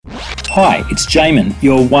Hi, it's Jamin,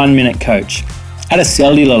 your 1 Minute Coach. At a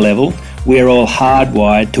cellular level, we are all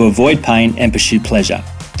hardwired to avoid pain and pursue pleasure.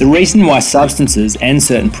 The reason why substances and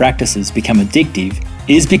certain practices become addictive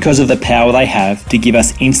is because of the power they have to give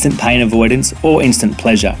us instant pain avoidance or instant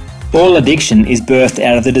pleasure. All addiction is birthed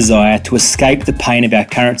out of the desire to escape the pain of our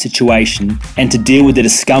current situation and to deal with the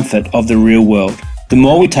discomfort of the real world. The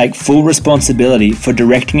more we take full responsibility for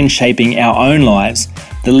directing and shaping our own lives,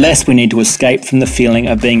 the less we need to escape from the feeling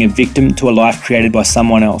of being a victim to a life created by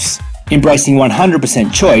someone else. Embracing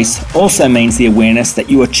 100% choice also means the awareness that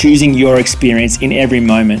you are choosing your experience in every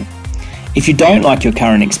moment. If you don't like your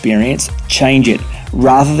current experience, change it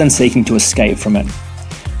rather than seeking to escape from it.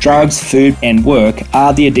 Drugs, food, and work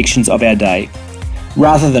are the addictions of our day.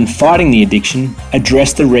 Rather than fighting the addiction,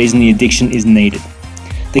 address the reason the addiction is needed.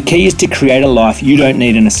 The key is to create a life you don't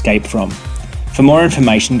need an escape from. For more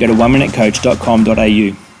information, go to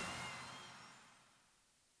oneminutecoach.com.au.